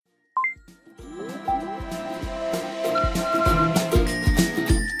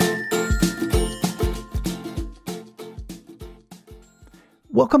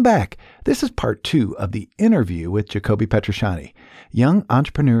Welcome back. This is part 2 of the interview with Jacoby Petrosciani, young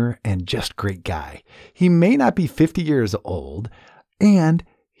entrepreneur and just great guy. He may not be 50 years old, and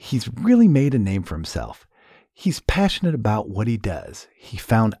he's really made a name for himself. He's passionate about what he does. He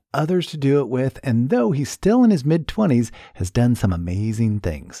found others to do it with, and though he's still in his mid-20s, has done some amazing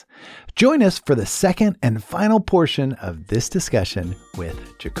things. Join us for the second and final portion of this discussion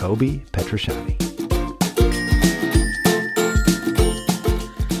with Jacoby Petrosciani.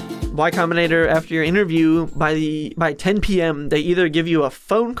 Y Combinator, after your interview, by 10 p.m., they either give you a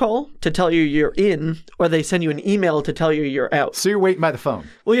phone call to tell you you're in, or they send you an email to tell you you're out. So you're waiting by the phone.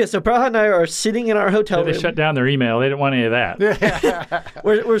 Well, yeah, so Praha and I are sitting in our hotel room. They shut down their email. They didn't want any of that.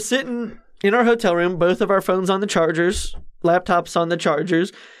 We're sitting in our hotel room, both of our phones on the chargers, laptops on the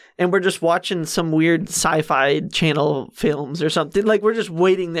chargers, and we're just watching some weird sci-fi channel films or something. Like, we're just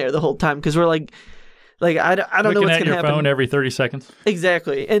waiting there the whole time because we're like, I don't know what's going to happen. Looking at your phone every 30 seconds.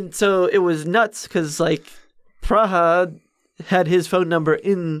 Exactly. And so it was nuts because, like, Praha had his phone number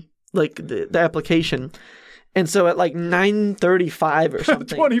in, like, the application. And so at, like, 9:35 or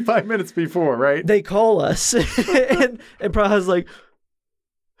something. 25 minutes before, right? They call us. and Praha's like,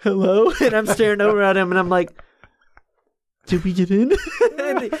 hello? And I'm staring over at him, and I'm like, did we get in?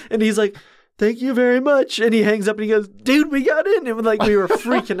 and he's like, thank you very much. And he hangs up, and he goes, dude, we got in. And, like, we were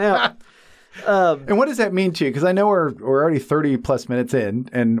freaking out. And what does that mean to you? Because I know we're already 30 plus minutes in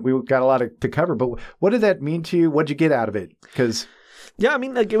and we've got a lot to cover, but what did that mean to you? What did you get out of it? Because yeah, I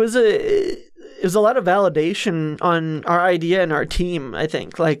mean, like it was a lot of validation on our idea and our team, I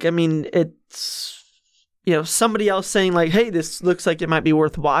think. Like, I mean, it's, you know, somebody else saying like, hey, this looks like it might be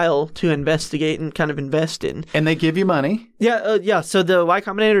worthwhile to investigate and kind of invest in. And they give you money? Yeah. So the Y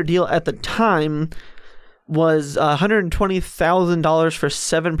Combinator deal at the time was $120,000 for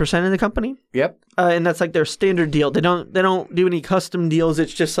 7% of the company. Yep. And that's like their standard deal. They don't do any custom deals.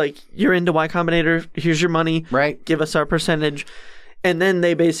 It's just like, you're into Y Combinator, here's your money. Right. Give us our percentage. And then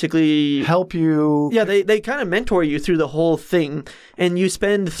they basically help you. Yeah, they kind of mentor you through the whole thing. And you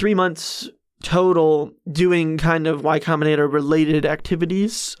spend 3 months total doing kind of Y Combinator related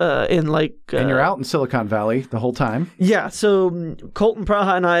activities and you're out in Silicon Valley the whole time. Yeah, so Colton,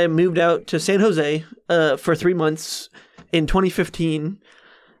 Praha, and I moved out to San Jose for 3 months in 2015,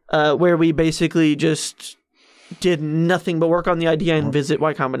 where we basically just did nothing but work on the idea and visit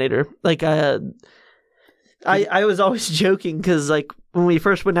Y Combinator. Like I was always joking because like when we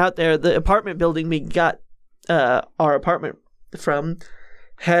first went out there, the apartment building we got our apartment from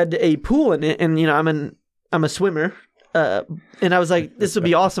had a pool in it, and you know I'm a swimmer, and I was like, this would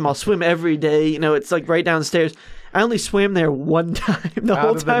be awesome. I'll swim every day. You know, it's like right downstairs. I only swam there one time the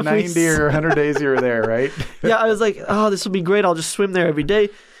whole time. Out of the 90 or 100 days you were there, right? Yeah, I was like, oh, this will be great. I'll just swim there every day.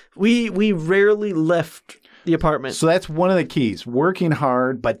 We rarely left the apartment. So that's one of the keys, working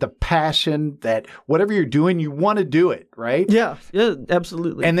hard, but the passion that whatever you're doing, you want to do it, right? Yeah,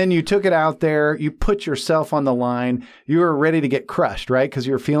 absolutely. And then you took it out there, you put yourself on the line, you were ready to get crushed, right? Because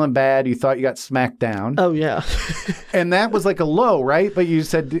you were feeling bad, you thought you got smacked down. Oh, yeah. And that was like a low, right? But you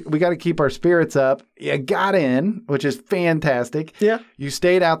said, we got to keep our spirits up. You got in, which is fantastic. Yeah. You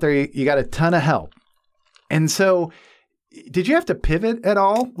stayed out there, you got a ton of help. And so, did you have to pivot at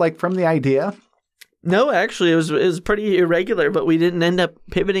all, like from the idea? No, actually, it was pretty irregular, but we didn't end up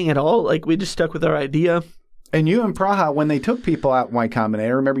pivoting at all. Like, we just stuck with our idea. And you and Praha, when they took people out in Y Combinator, I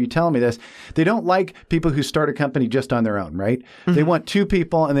remember you telling me this, they don't like people who start a company just on their own, right? Mm-hmm. They want two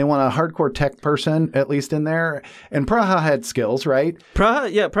people, and they want a hardcore tech person, at least in there. And Praha had skills, right?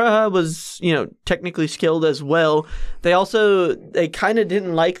 Praha was, you know, technically skilled as well. They kind of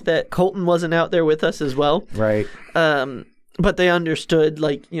didn't like that Colton wasn't out there with us as well. Right. But they understood,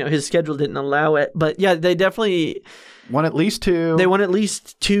 like, you know, his schedule didn't allow it. But yeah, they definitely want at least two. They want at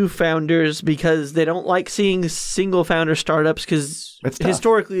least two founders because they don't like seeing single founder startups because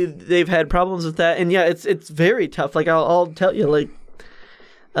historically they've had problems with that. And yeah, it's very tough. Like I'll tell you, like,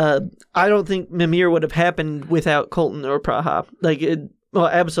 I don't think Mimir would have happened without Colton or Praha. Like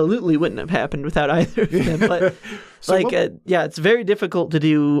absolutely wouldn't have happened without either of them. But it's very difficult to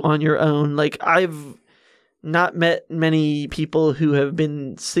do on your own. Like I've not met many people who have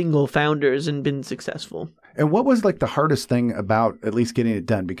been single founders and been successful. And what was like the hardest thing about at least getting it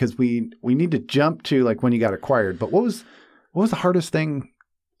done? Because we need to jump to like when you got acquired, but what was the hardest thing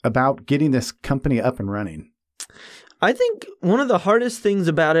about getting this company up and running? I think one of the hardest things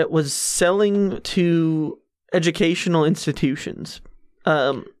about it was selling to educational institutions.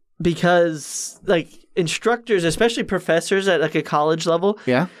 Because like instructors, especially professors at like a college level,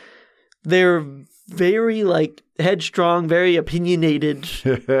 they're very like headstrong, very opinionated,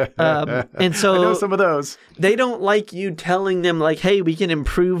 and so I know some of those. They don't like you telling them like, "Hey, we can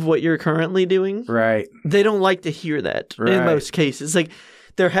improve what you're currently doing." Right. They don't like to hear that in most cases. Like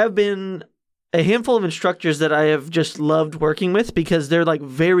there have been a handful of instructors that I have just loved working with because they're like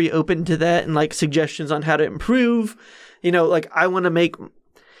very open to that and like suggestions on how to improve. You know, like I want to make,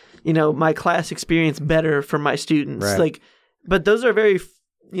 you know, my class experience better for my students. Right. Like, but those are very,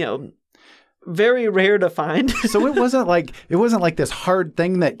 you know, very rare to find. So it wasn't like this hard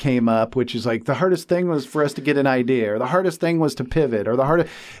thing that came up, which is like the hardest thing was for us to get an idea, or the hardest thing was to pivot, or the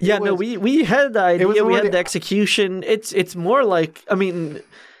hardest. Yeah, no, we had the idea, we had the execution. It's more like, I mean,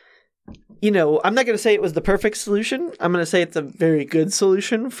 you know, I'm not going to say it was the perfect solution. I'm going to say it's a very good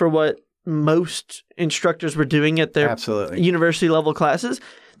solution for what most instructors were doing at their university level classes.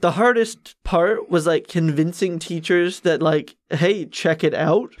 The hardest part was like convincing teachers that like, hey, check it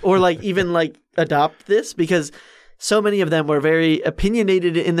out, or like even like adopt this, because so many of them were very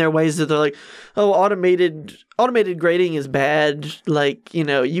opinionated in their ways that they're like, oh, automated grading is bad. Like, you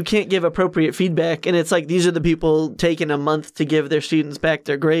know, you can't give appropriate feedback. And it's like, these are the people taking a month to give their students back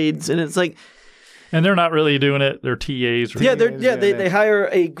their grades. And it's like, and they're not really doing it. They're TAs. They hire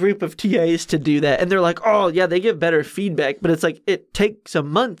a group of TAs to do that. And they're like, oh, yeah, they give better feedback. But it's like, it takes a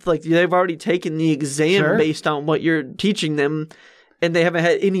month. Like, they've already taken the exam based on what you're teaching them. And they haven't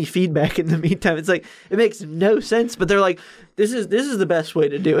had any feedback in the meantime. It's like, it makes no sense. But they're like, this is the best way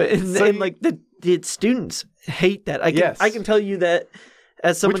to do it. And like, the students hate that. I can tell you that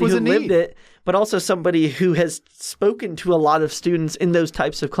as somebody who lived it, but also somebody who has spoken to a lot of students in those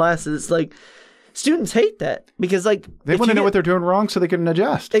types of classes. Like, students hate that because like they want to know what they're doing wrong so they can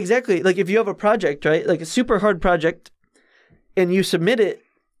adjust. Exactly. Like if you have a project, right? Like a super hard project and you submit it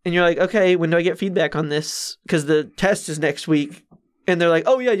and you're like, okay, when do I get feedback on this? Because the test is next week. And they're like,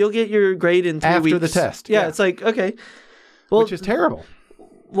 oh yeah, you'll get your grade in 3 weeks. After the test. Yeah. It's like, okay. Well, which is terrible.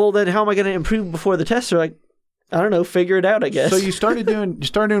 Well, then how am I going to improve before the test? They're like, I don't know, figure it out, I guess. So you started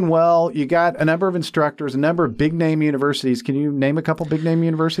doing well. You got a number of instructors, a number of big name universities. Can you name a couple big name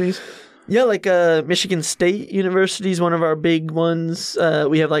universities? Yeah, like Michigan State University is one of our big ones.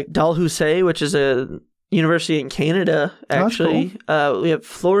 We have like Dalhousie, which is a university in Canada, actually. Oh, cool. We have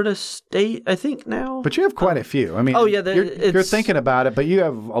Florida State, I think, now. But you have quite a few. I mean, you're thinking about it, but you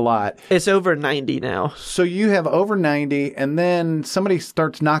have a lot. It's over 90 now. So you have over 90, and then somebody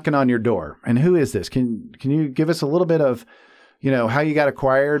starts knocking on your door. And who is this? Can you give us a little bit of, you know, how you got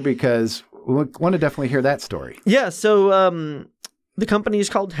acquired? Because we want to definitely hear that story. Yeah, so the company is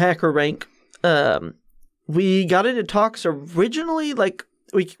called HackerRank. We got into talks originally, like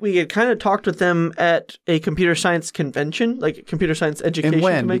we had kind of talked with them at a computer science convention, like a computer science education convention. And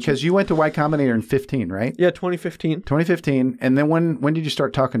when? Convention. Because you went to Y Combinator in 15, right? Yeah, 2015. 2015. And then when did you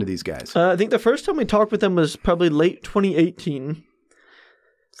start talking to these guys? I think the first time we talked with them was probably late 2018.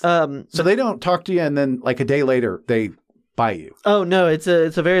 So they don't talk to you and then like a day later they buy you. Oh no, it's a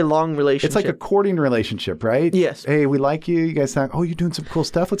very long relationship. It's like a courting relationship, right? Yes. Hey, we like you. You guys think, oh, you're doing some cool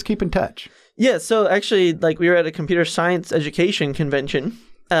stuff. Let's keep in touch. Yeah. So actually, like we were at a computer science education convention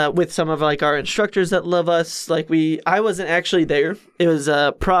with some of like our instructors that love us. Like I wasn't actually there. It was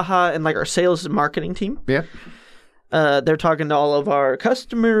Praha and like our sales and marketing team. Yeah. They're talking to all of our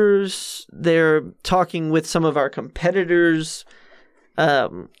customers. They're talking with some of our competitors.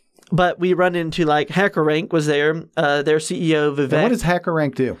 But we run into like HackerRank was there, their CEO Vivek. And what does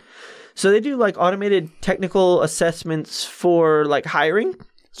HackerRank do? So they do like automated technical assessments for like hiring.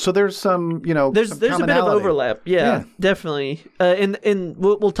 So there's some, you know, there's a bit of overlap. Yeah. Definitely. And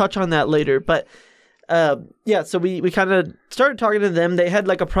we'll touch on that later. But so we kind of started talking to them. They had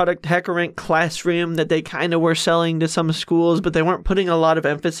like a product, HackerRank Classroom, that they kind of were selling to some schools, but they weren't putting a lot of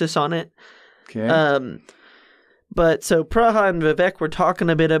emphasis on it. Okay. But so Praha and Vivek were talking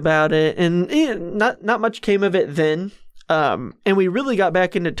a bit about it, and not much came of it then. And we really got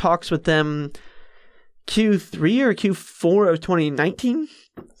back into talks with them Q3 or Q4 of 2019.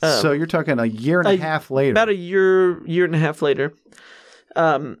 So you're talking a year and a half later. About a year and a half later.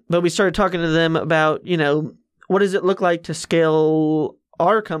 But we started talking to them about, you know, what does it look like to scale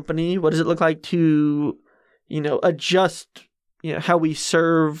our company? What does it look like to, you know, adjust, you know, how we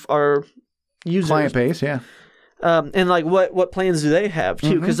serve our users? Client base, yeah. And like what plans do they have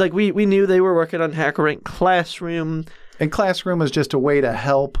too? Because like we knew they were working on HackerRank Classroom. And Classroom is just a way to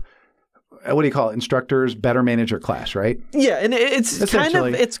help, what do you call it, instructors better manage their class, right? Yeah, and it's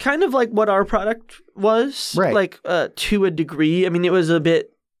kind of like what our product was, right? Like to a degree. I mean, it was a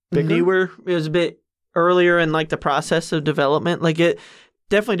bit newer. It was a bit earlier in like the process of development. Like it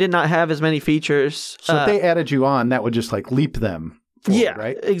definitely did not have as many features. So if they added you on, that would just like leap them forward,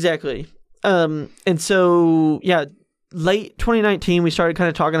 right? Exactly. And so, late 2019, we started kind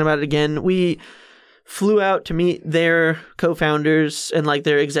of talking about it again. We flew out to meet their co-founders and like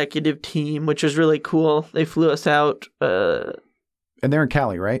their executive team, which was really cool. They flew us out. And they're in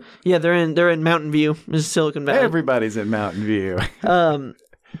Cali, right? Yeah, they're in Mountain View, this is Silicon Valley. Everybody's in Mountain View.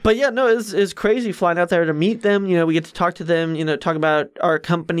 But yeah, no, it's crazy flying out there to meet them. You know, we get to talk to them, you know, talk about our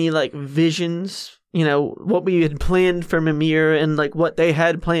company, like visions, you know, what we had planned for Mimir and like what they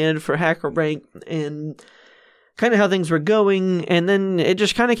had planned for HackerRank and kind of how things were going. And then it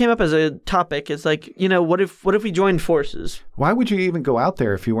just kind of came up as a topic. It's like, you know, what if we joined forces? Why would you even go out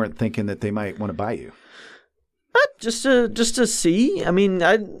there if you weren't thinking that they might want to buy you? Just to see. I mean,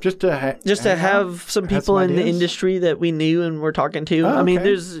 Just to have some people in the industry that we knew and were talking to. Oh, I mean,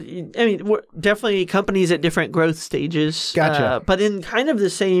 okay. we're definitely companies at different growth stages. Gotcha. But in kind of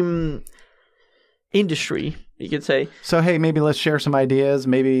the same industry, you could say. So, hey, maybe let's share some ideas.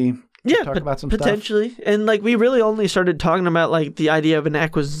 Maybe talk about some potentially. stuff. And like we really only started talking about like the idea of an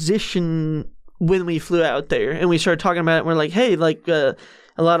acquisition when we flew out there, and we started talking about it. And we're like, hey, like.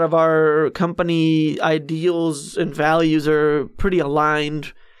 A lot of our company ideals and values are pretty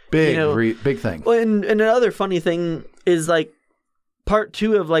aligned. Big, you know? big thing. Well, and another funny thing is like part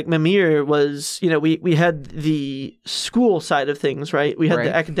 2 of like Mimir was, you know, we had the school side of things, right? We had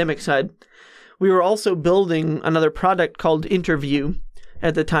the academic side. We were also building another product called Interview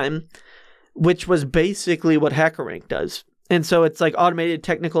at the time, which was basically what HackerRank does. And so it's like automated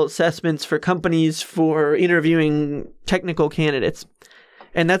technical assessments for companies for interviewing technical candidates.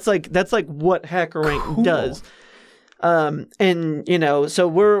 And that's like what HackerRank does. And you know, so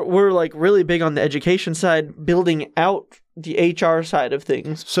we're like really big on the education side, building out the HR side of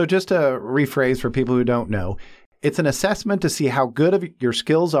things. So just to rephrase for people who don't know, it's an assessment to see how good of your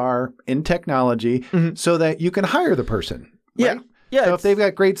skills are in technology so that you can hire the person. Right? Yeah. So if they've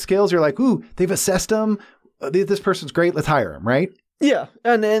got great skills, you're like, ooh, they've assessed them. This person's great. Let's hire them, right? Yeah.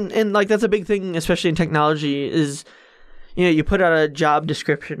 And like that's a big thing, especially in technology, is you know, you put out a job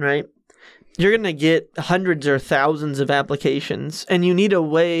description, right? You're going to get hundreds or thousands of applications, and you need a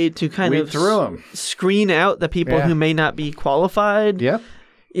way to kind Weed of through them. Screen out the people who may not be qualified. Yep.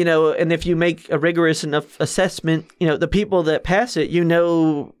 You know, and if you make a rigorous enough assessment, you know, the people that pass it, you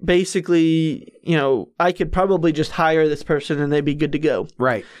know, basically, you know, I could probably just hire this person and they'd be good to go.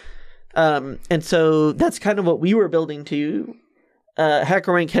 Right. And so that's kind of what we were building to.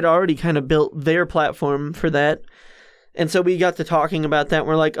 HackerRank had already kind of built their platform for that. And so we got to talking about that. And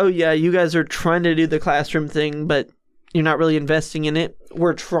we're like, oh, yeah, you guys are trying to do the classroom thing, but you're not really investing in it.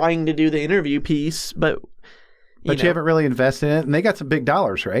 We're trying to do the interview piece, but you haven't really invested in it. And they got some big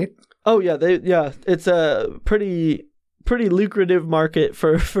dollars, right? Oh, yeah. It's a pretty lucrative market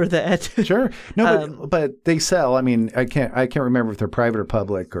for that. Sure. No, but they sell. I mean, I can't remember if they're private or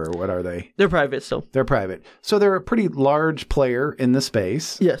public or what are they? They're private still. They're private. So they're a pretty large player in the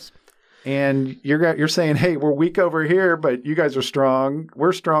space. Yes. And you're saying, hey, we're weak over here, but you guys are strong.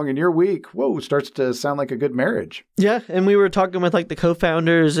 We're strong and you're weak. Whoa, starts to sound like a good marriage. Yeah, and we were talking with like the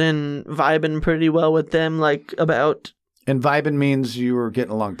co-founders and vibing pretty well with them, like about. And vibing means you were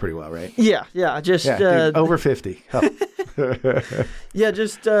getting along pretty well, right? Yeah, just over 50. Oh. Yeah,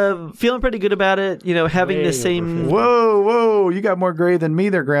 just feeling pretty good about it. You know, having Way the same. Whoa! You got more gray than me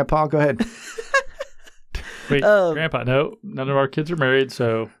there, Grandpa. Go ahead. Wait, Grandpa, no, none of our kids are married,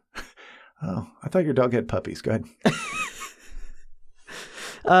 so. Oh, I thought your dog had puppies. Go ahead.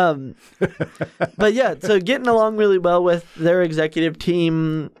 But yeah, so getting along really well with their executive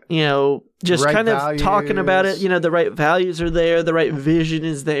team, you know, just right kind of values. talking about it, you know, the right values are there, the right vision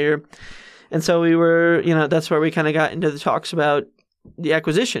is there. And so we were, you know, that's where we kind of got into the talks about the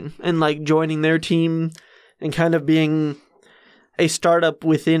acquisition and like joining their team and kind of being a startup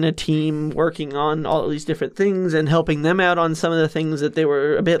within a team working on all these different things and helping them out on some of the things that they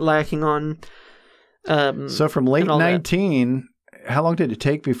were a bit lacking on. So from late 19, how long did it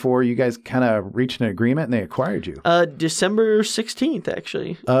take before you guys kind of reached an agreement and they acquired you? December 16th,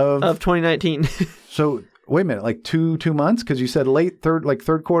 actually, of 2019. So wait a minute, like two months? Because you said third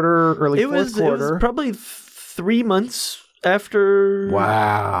quarter, early fourth quarter. It was probably 3 months after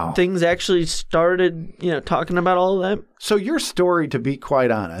things actually started, you know, talking about all of that. So your story, to be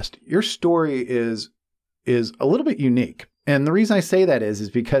quite honest, your story is a little bit unique. And the reason I say that is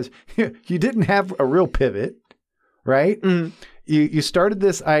because you didn't have a real pivot, right? Mm-hmm. You started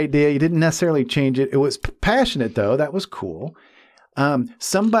this idea. You didn't necessarily change it. It was passionate, though. That was cool.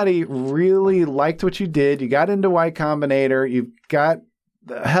 Somebody really liked what you did. You got into Y Combinator. You've got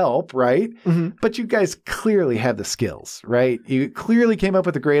the help, right? Mm-hmm. But you guys clearly have the skills, right? You clearly came up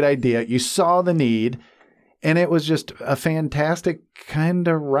with a great idea. You saw the need. And it was just a fantastic kind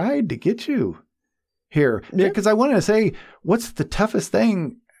of ride to get you here. Because I wanted to say, what's the toughest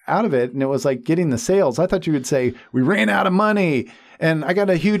thing out of it? And it was like getting the sales. I thought you would say, we ran out of money and I got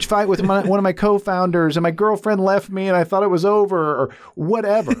a huge fight with one of my co-founders and my girlfriend left me and I thought it was over or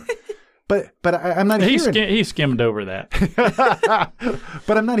whatever. But I'm not hearing... He skimmed over that.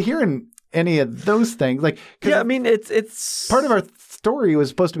 But I'm not hearing any of those things. Like, yeah, I mean, it's... Part of our story was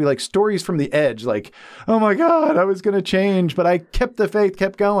supposed to be like stories from the edge. Like, oh my God, I was going to change, but I kept the faith,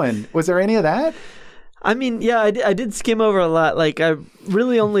 kept going. Was there any of that? I mean, yeah, I did skim over a lot. Like, I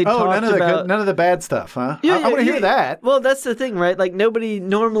really only talked about... none of the bad stuff, huh? Yeah, I want to hear that. Well, that's the thing, right? Like, nobody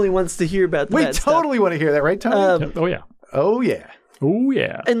normally wants to hear about the bad stuff. We totally want to hear that, right, Tony? Oh, yeah. Oh, yeah. Oh,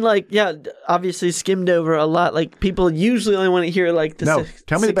 yeah. And, like, yeah, obviously skimmed over a lot. Like, people usually only want to hear, like, the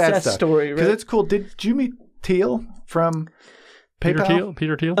tell me the bad stuff. Story, right? Because it's cool. Did you meet Thiel from PayPal?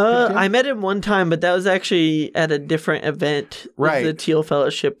 Peter Thiel? I met him one time, but that was actually at a different event. Right. The Thiel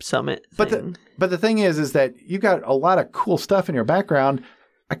Fellowship Summit thing. But the thing is that you got a lot of cool stuff in your background.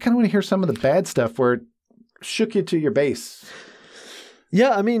 I kind of want to hear some of the bad stuff where it shook you to your base.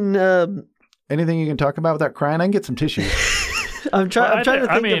 Yeah, I mean... anything you can talk about without crying? I can get some tissue. I'm trying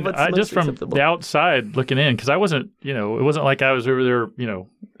to think of what's most just from acceptable. the outside looking in, because I wasn't, it wasn't like I was over there,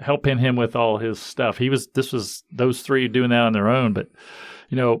 helping him with all his stuff. This was those three doing that on their own. But,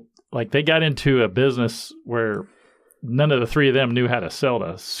 like they got into a business where none of the three of them knew how to sell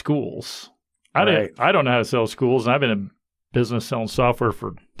to schools. I don't know how to sell schools, and I've been in business selling software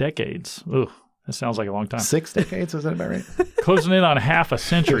for decades. Ugh. That sounds like a long time. 6 decades, is that about right? Closing in on half a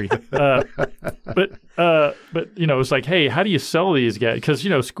century. But it's like, hey, how do you sell these guys? Because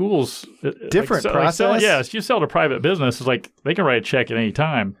schools different process. If you sell to private business, it's like they can write a check at any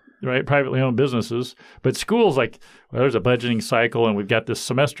time, right? Privately owned businesses, but schools like, well, there's a budgeting cycle, and we've got this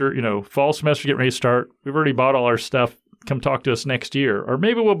semester, fall semester getting ready to start. We've already bought all our stuff. Come talk to us next year, or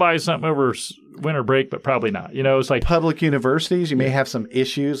maybe we'll buy something over winter break, but probably not. It's like public universities. You may have some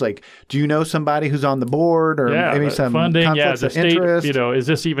issues. Like, do you know somebody who's on the board, or maybe some funding? Conflicts of state, interest? Is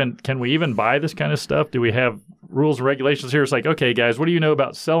this even? Can we even buy this kind of stuff? Do we have rules and regulations here? It's like, okay, guys, what do you know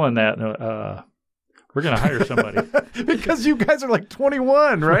about selling that? We're going to hire somebody. Because you guys are like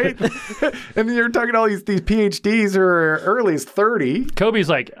 21, right? And you're talking to all these PhDs who are early as 30. Kobe's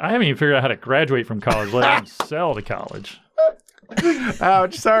like, I haven't even figured out how to graduate from college, let alone sell to college.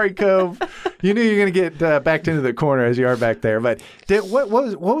 Ouch. Sorry, Kobe. You knew you were going to get backed into the corner as you are back there. But what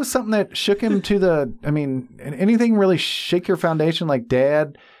was something that shook him to anything really shake your foundation like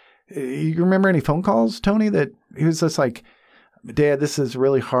Dad? You remember any phone calls, Tony, that he was just like, Dad, this is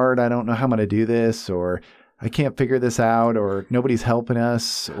really hard. I don't know how I'm going to do this, or I can't figure this out, or nobody's helping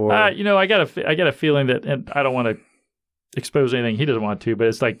us, or I got a feeling that, and I don't want to expose anything he doesn't want to, but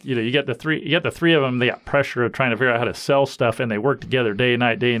it's like you get the three of them. They got pressure of trying to figure out how to sell stuff, and they work together day and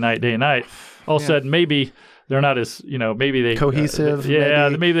night. All of a sudden, maybe they're not as maybe they cohesive.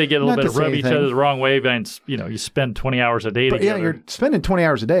 Maybe they get a little bit of rub each other the wrong way. And you spend 20 hours a day together. Yeah, you're spending 20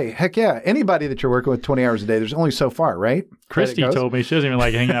 hours a day. Heck yeah, anybody that you're working with 20 hours a day. There's only so far, right? Christy told me she doesn't even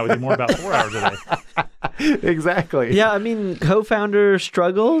like hanging out with you more about 4 hours a day. Exactly. Yeah, I mean, co-founder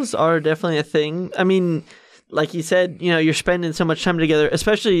struggles are definitely a thing. I mean, like you said, you're spending so much time together,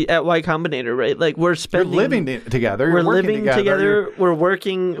 especially at Y Combinator, right? Like we're living together. We're living together. We're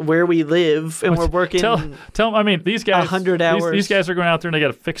working where we live, and we're working. Tell them. I mean, these guys, 100 hours. These guys are going out there, and they got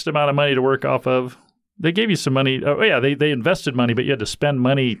a fixed amount of money to work off of. They gave you some money. Oh yeah, they invested money, but you had to spend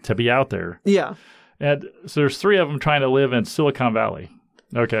money to be out there. Yeah. And so there's three of them trying to live in Silicon Valley.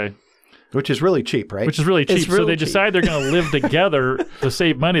 Okay. Which is really cheap, right? So they decide they're going to live together to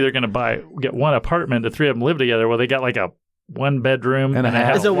save money. They're going to get one apartment. The three of them live together. Well, they got like a 1-bedroom and a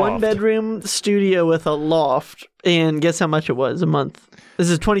half. It's a 1-bedroom studio with a loft. And guess how much it was a month? This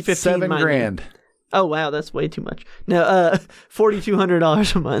is 2015. $7,000. Oh wow, that's way too much. No,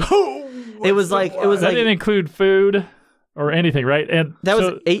 $4,200 a month. It was like that didn't include food or anything, right? And that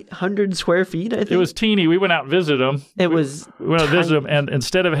was 800 square feet, I think. It was teeny. We went out and visited them. We went out and visited them, and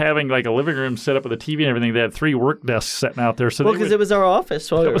instead of having like a living room set up with a TV and everything, they had 3 work desks sitting out there. So because it was our office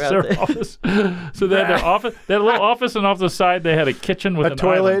while we were out there. Office. So they had their office. They had a little office, and off the side they had a kitchen with a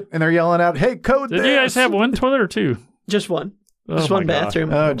toilet, island. And they're yelling out, "Hey, code this!" Did you guys have one toilet or 2? Just one. Just one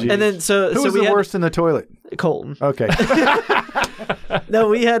bathroom. Oh, geez. And then who was the worst in the toilet? Colton. Okay. No,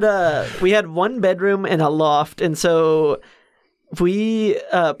 we had 1 bedroom and a loft, and so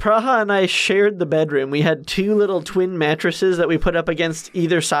Praha and I shared the bedroom. We had 2 little twin mattresses that we put up against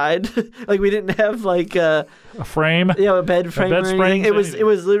either side. Like we didn't have like a frame. Yeah, a bed frame. A bed or anything. It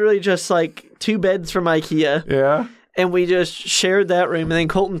was literally just like 2 beds from IKEA. Yeah. and we just shared that room. And then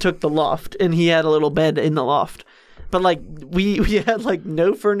Colton took the loft, and he had a little bed in the loft. But like we had like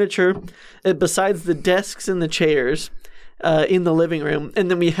no furniture besides the desks and the chairs in the living room,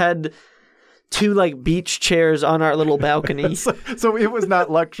 and then we had 2 like beach chairs on our little balcony. So it was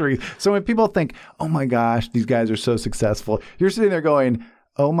not luxury. So when people think, oh my gosh, these guys are so successful, you're sitting there going,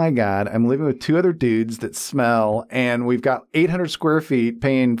 oh my God, I'm living with 2 other dudes that smell, and we've got 800 square feet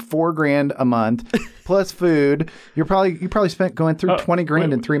paying $4,000 a month plus food. You probably spent going through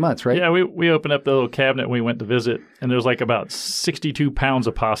 $20,000 in 3 months, right? Yeah, we opened up the little cabinet we went to visit, and there was like about 62 pounds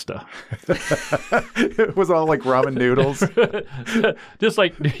of pasta. It was all like ramen noodles. Just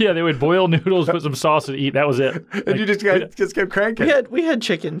like, yeah, they would boil noodles, put some sauce and eat. That was it. And like, you just kept cranking. We had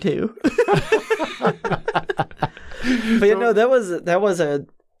chicken too. But yeah, no, that was a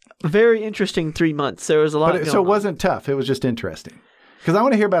very interesting 3 months. There was a lot. So it wasn't tough. It was just interesting. Because I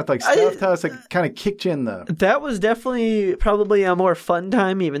want to hear about like stuff to us that kind of kicked you in the. That was definitely probably a more fun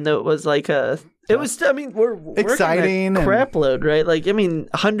time, even though it was like a. It was. I mean, we're exciting working a crap load, right? Like, I mean,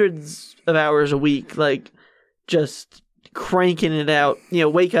 hundreds of hours a week, like just cranking it out. You know,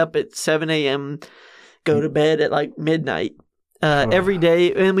 wake up at 7 a.m., go to bed at like midnight. Every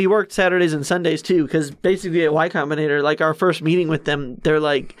day, and we worked Saturdays and Sundays too, because basically at Y Combinator, like our first meeting with them, they're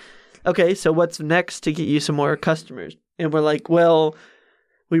like, okay, so what's next to get you some more customers? And we're like, well,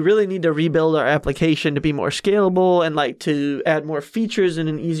 we really need to rebuild our application to be more scalable and like to add more features in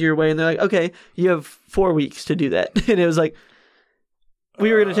an easier way. And they're like, okay, you have 4 weeks to do that. And it was like,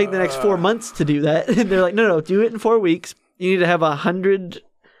 we were going to take the next 4 months to do that. And they're like, no, do it in 4 weeks. You need to have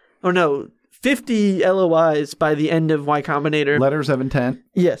 50 LOIs by the end of Y Combinator. Letters of intent.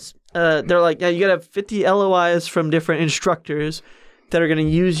 Yes. They're like, yeah, you got to have 50 LOIs from different instructors that are going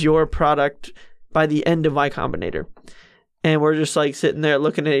to use your product by the end of Y Combinator. And we're just like sitting there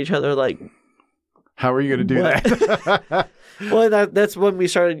looking at each other like, how are you going to do that? Well, that's when we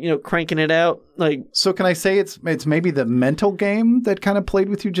started, cranking it out. Like, so can I say it's maybe the mental game that kind of played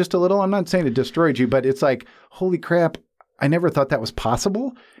with you just a little? I'm not saying it destroyed you, but it's like, holy crap, I never thought that was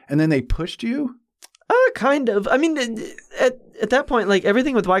possible. And then they pushed you? Kind of. I mean, at that point, like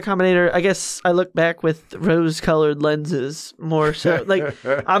everything with Y Combinator, I guess I look back with rose-colored lenses more so. Like,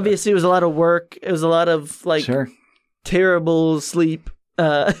 obviously, it was a lot of work. It was a lot of like terrible sleep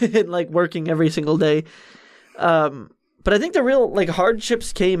and like working every single day. But I think the real like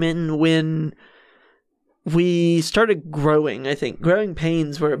hardships came in when we started growing. I think growing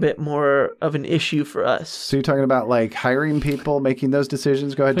pains were a bit more of an issue for us. So you're talking about like hiring people, making those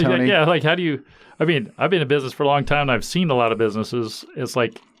decisions? Go ahead, Tony. Yeah, like how do you? I mean, I've been in business for a long time, and I've seen a lot of businesses. It's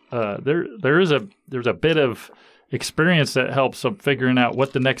like there's a bit of experience that helps them figuring out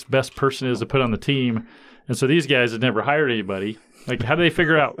what the next best person is to put on the team. And so these guys had never hired anybody. Like, how do they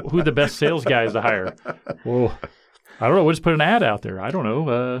figure out who the best sales guy is to hire? Well, I don't know. We'll just put an ad out there. I don't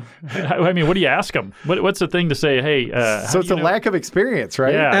know. I mean, what do you ask them? What's the thing to say? Hey, so it's a lack of experience,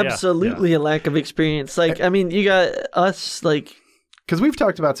 right? Yeah, absolutely a lack of experience. Like, I mean, you got us, like, because we've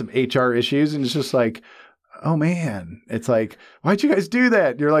talked about some HR issues, and it's just like, oh man, it's like, why'd you guys do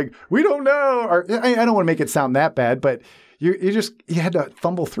that? You're like, we don't know. Or I don't want to make it sound that bad, but you had to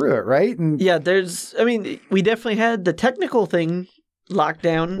fumble through it, right? And yeah, we definitely had the technical thing locked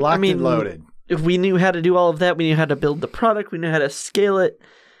down. Locked and loaded. If we knew how to do all of that, we knew how to build the product, we knew how to scale it,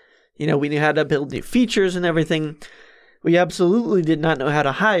 we knew how to build new features and everything. We absolutely did not know how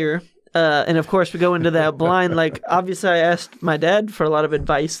to hire. And of course, we go into that blind. Like, obviously, I asked my dad for a lot of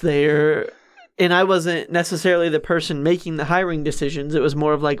advice there, and I wasn't necessarily the person making the hiring decisions. It was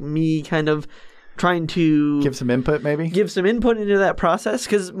more of like me kind of trying to give some input into that process.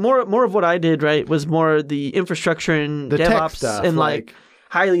 Because more of what I did, right, was more the infrastructure and the DevOps tech stuff, and like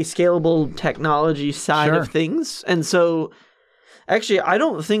highly scalable technology side of things. And so actually, I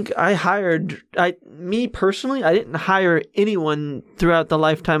don't think I didn't hire anyone throughout the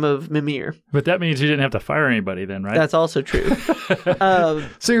lifetime of Mimir. But that means you didn't have to fire anybody then, right? That's also true.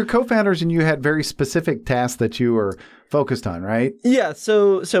 So your co-founders and you had very specific tasks that you were focused on, right? Yeah.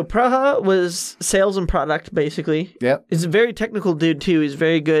 So Praha was sales and product, basically. Yep. He's a very technical dude, too. He's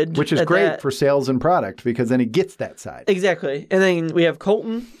very good. Which is great for sales and product, because then he gets that side. Exactly. And then we have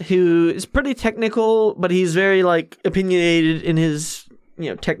Colton, who is pretty technical, but he's very like opinionated in his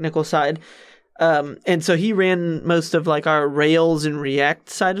technical side. And so he ran most of like our Rails and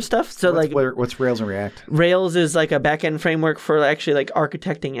React side of stuff. So what's Rails and React? Rails is like a back-end framework for actually like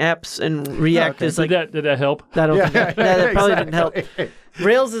architecting apps, and React is like did that help? That probably didn't help.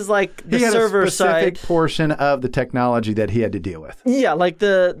 Rails is like the server side. He had a specific portion of the technology that he had to deal with. Yeah, like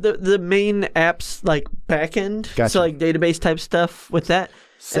the main apps like backend. Gotcha. So like database type stuff with that.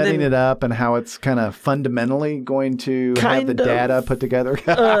 setting it up and how it's kind of fundamentally going to have the data put together?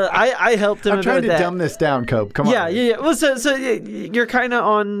 I helped him. I'm trying to that. dumb this down, Cope. Come on. Yeah. Well, so you're kind of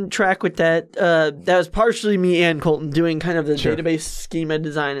on track with that. That was partially me and Colton doing kind of the database schema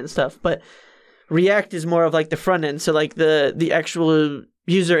design and stuff, but React is more of like the front end. So like the actual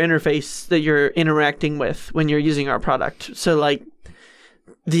user interface that you're interacting with when you're using our product. So like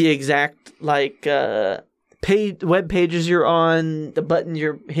the exact like web pages you're on, the button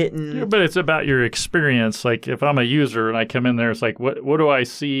you're hitting. Yeah, but it's about your experience. Like if I'm a user and I come in there, it's like what do I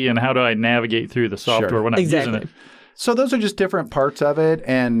see and how do I navigate through the software when I'm using it? So those are just different parts of it,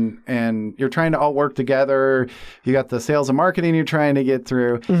 and you're trying to all work together. You got the sales and marketing you're trying to get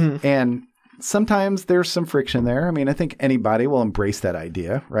through, and sometimes there's some friction there. I mean, I think anybody will embrace that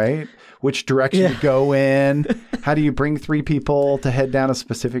idea, right? Which direction to go in? How do you bring three people to head down a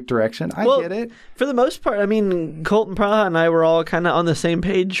specific direction? I get it. For the most part, I mean, Colton Praha and I were all kind of on the same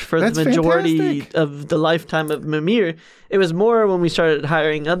page for the majority of the lifetime of Mimir. It was more when we started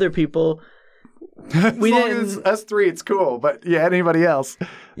hiring other people. As long as us three, it's cool. But anybody else?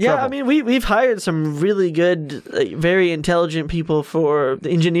 Yeah, trouble. I mean, we've hired some really good, very intelligent people for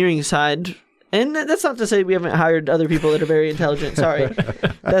the engineering side. And that's not to say we haven't hired other people that are very intelligent. Sorry.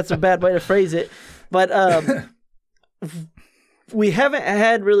 That's a bad way to phrase it. But we haven't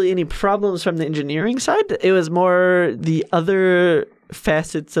had really any problems from the engineering side. It was more the other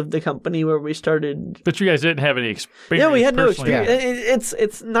facets of the company where we started. But you guys didn't have any experience. Yeah, we had no personally. experience.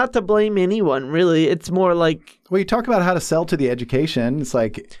 It's not to blame anyone, really. It's more like... Well, you talk about how to sell to the education. It's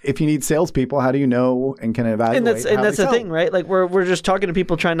like, if you need salespeople, how do you know and can evaluate? And that's the thing, right? Like we're just talking to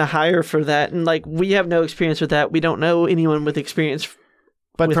people trying to hire for that, and like we have no experience with that. We don't know anyone with experience.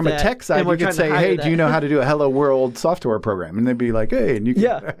 But from a tech side, you could say, "Hey, do you know how to do a Hello World software program?" And they'd be like, "Hey," and you can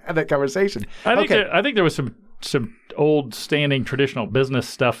have that conversation. I think there was some old standing traditional business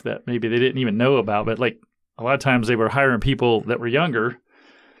stuff that maybe they didn't even know about, but like a lot of times they were hiring people that were younger,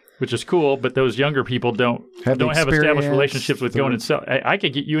 which is cool, but those younger people don't have established relationships with going and sell. I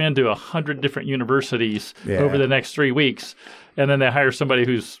could get you into 100 different universities over the next 3 weeks, and then they hire somebody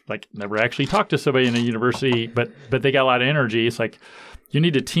who's like never actually talked to somebody in a university, but they got a lot of energy. It's like you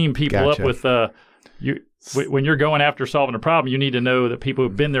need to team people up with when you're going after solving a problem, you need to know that people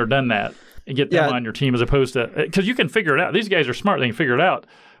who've been there, done that, and get them on your team, as opposed to because you can figure it out. These guys are smart; they can figure it out.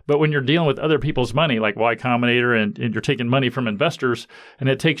 But when you're dealing with other people's money, like Y Combinator, and you're taking money from investors, and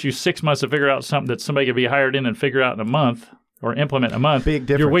it takes you 6 months to figure out something that somebody could be hired in and figure out in a month or implement in a month, big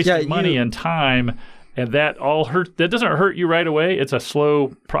difference. You're wasting money and time, and that all hurt. That doesn't hurt you right away. It's a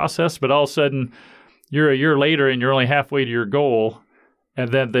slow process, but all of a sudden, you're a year later and you're only halfway to your goal. And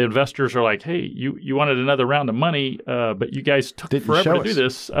then the investors are like, hey, you wanted another round of money, but you guys took forever to do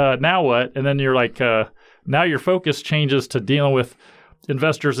this. Now what? And then you're like, now your focus changes to dealing with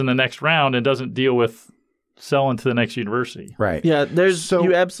investors in the next round and doesn't deal with selling to the next university. Right. Yeah,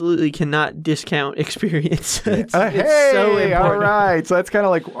 you absolutely cannot discount experience. It's hey, so important. All right. So that's kind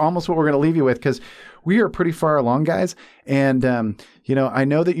of like almost what we're going to leave you with, because we are pretty far along, guys. And, I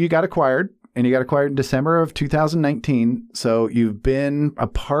know that you got acquired. And you got acquired in December of 2019. So you've been a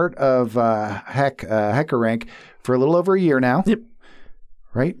part of HackerRank for a little over a year now. Yep.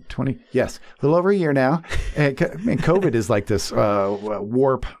 Right? A little over a year now. And COVID is like this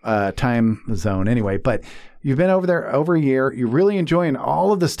warp time zone anyway. But you've been over there over a year. You're really enjoying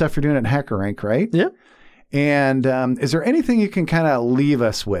all of the stuff you're doing at HackerRank, right? Yeah. And is there anything you can kind of leave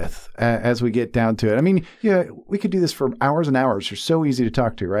us with as we get down to it? I mean, we could do this for hours and hours. You're so easy to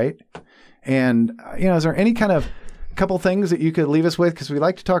talk to, right? And, is there any kind of couple things that you could leave us with? Because we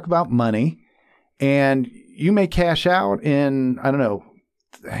like to talk about money, and you may cash out in, I don't know,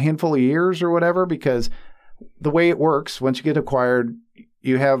 a handful of years or whatever, because the way it works, once you get acquired,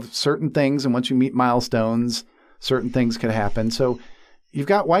 you have certain things, and once you meet milestones, certain things could happen. So you've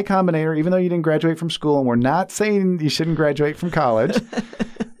got Y Combinator, even though you didn't graduate from school, and we're not saying you shouldn't graduate from college.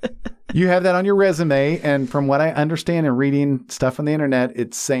 You have that on your resume, and from what I understand and reading stuff on the internet,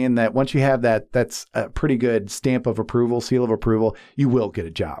 it's saying that once you have that, that's a pretty good stamp of approval, seal of approval. You will get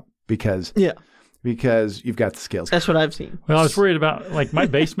a job because you've got the skills. That's what I've seen. Well, I was worried about like my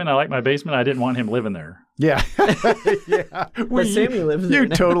basement. I like my basement. I didn't want him living there. Yeah. But Sammy lives there. You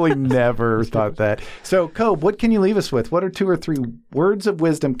totally never thought that. So, Cobe, what can you leave us with? What are 2 or 3 words of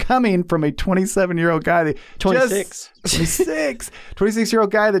wisdom coming from a 27-year-old guy that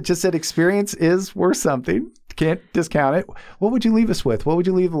 26-year-old guy that just said experience is worth something. Can't discount it. What would you leave us with? What would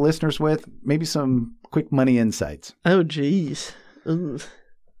you leave the listeners with? Maybe some quick money insights. Oh, geez.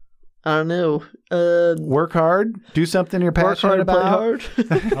 I don't know. Work hard, do something you're Work passionate hard, play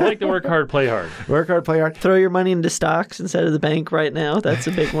about. hard. I like to work hard, play hard. Work hard, play hard. Throw your money into stocks instead of the bank right now. That's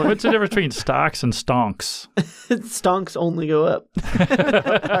a big one. What's the difference between stocks and stonks? Stonks only go up.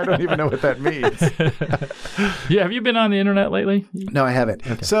 I don't even know what that means. Yeah, have you been on the internet lately? No, I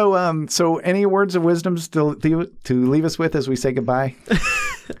haven't. So, so any words of wisdom to leave us with as we say goodbye?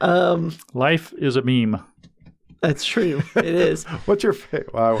 Life is a meme. That's true. It is. What's your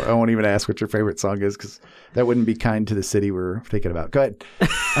well, I won't even ask what your favorite song is because that wouldn't be kind to the city we're thinking about. Go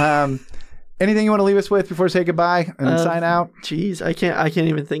ahead. Anything you want to leave us with before we say goodbye and sign out? Jeez, I can't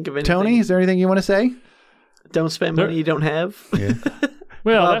even think of anything. Tony, is there anything you want to say? Don't spend money you don't have. Yeah.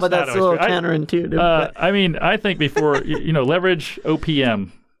 Well, But that's a little counterintuitive. I mean, I think before, leverage OPM.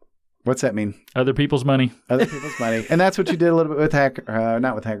 What's that mean? Other people's money. Other people's money. And that's what you did a little bit with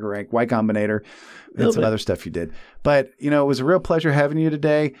not with HackerRank, Y Combinator, and some other stuff you did. But, it was a real pleasure having you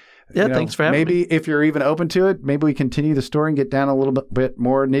today. Yeah, thanks for having me. Maybe if you're even open to it, maybe we continue the story and get down a little bit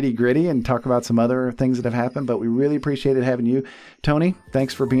more nitty gritty and talk about some other things that have happened. But we really appreciated having you. Tony,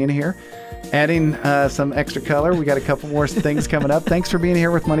 thanks for being here. Adding some extra color. We got a couple more things coming up. Thanks for being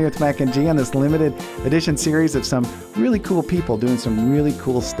here with Money with Mac and G on this limited edition series of some really cool people doing some really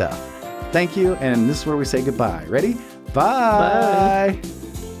cool stuff. Thank you. And this is where we say goodbye. Ready? Bye. Bye.